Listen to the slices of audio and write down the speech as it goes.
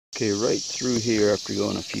Okay, right through here after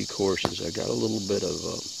going a few courses, I got a little bit of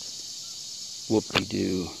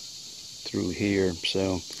whoop-de-doo through here.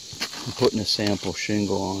 So I'm putting a sample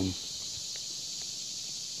shingle on.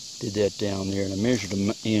 Did that down there, and I measured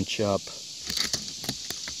an inch up,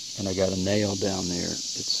 and I got a nail down there at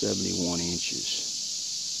 71 inches.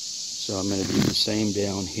 So I'm going to do the same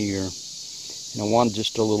down here. And I want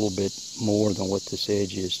just a little bit more than what this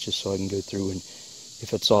edge is, just so I can go through, and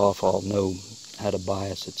if it's off, I'll know how to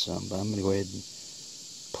bias it some. But I'm going to go ahead and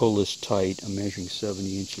pull this tight. I'm measuring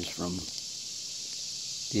 70 inches from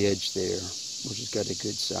the edge there, which has got a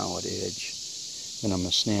good solid edge. And I'm going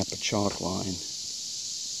to snap a chalk line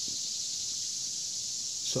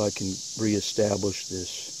so I can reestablish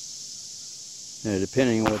this. Now,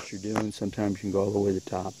 depending on what you're doing, sometimes you can go all the way to the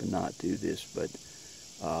top and not do this, but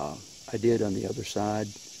I did on the other side,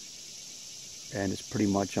 and it's pretty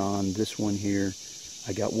much on this one here.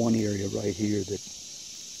 I got one area right here that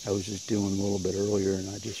I was just doing a little bit earlier, and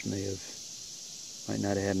I just might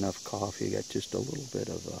not have had enough coffee. I got just a little bit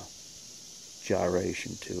of a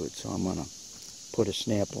gyration to it, so I'm going to put a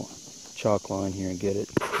snap on chalk line here and get it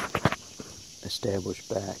established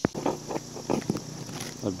back.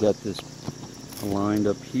 I've got this lined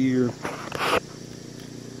up here.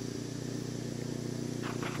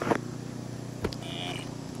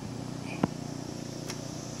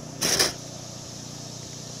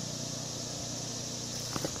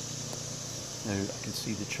 There, I can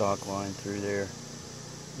see the chalk line through there.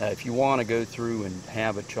 Now, if you want to go through and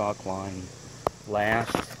have a chalk line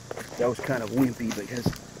last, that was kind of wimpy because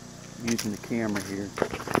I'm using the camera here.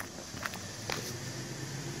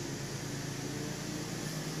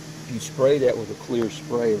 If you spray that with a clear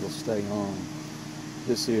spray, it'll stay on.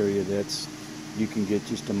 This area, you can get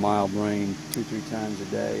just a mild rain 2-3 times a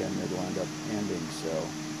day and it'll end up ending. So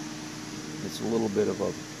it's a little bit of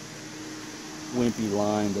a wimpy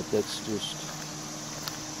line, but that's just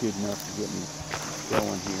good enough to get me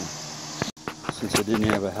going here. Since I didn't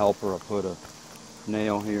have a helper, I put a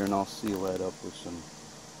nail here, and I'll seal that up with some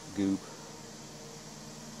goop.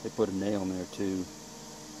 They put a nail in there too.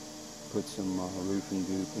 Put some roofing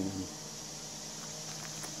goop in.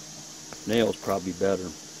 Nail's probably better.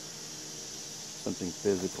 Something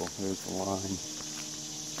physical. There's the line.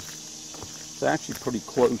 It's actually pretty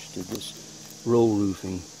close to this roll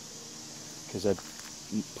roofing, because I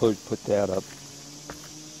put that up.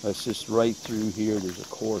 That's just right through here. There's a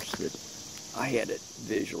course that I had it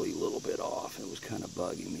visually a little bit off. It was kind of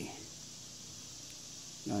bugging me.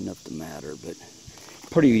 Not enough to matter, but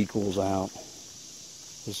pretty equals out.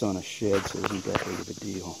 It's on a shed, so it isn't that big of a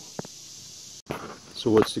deal. So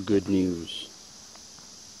what's the good news?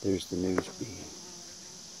 There's the news bee.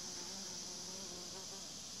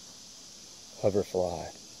 Hoverfly.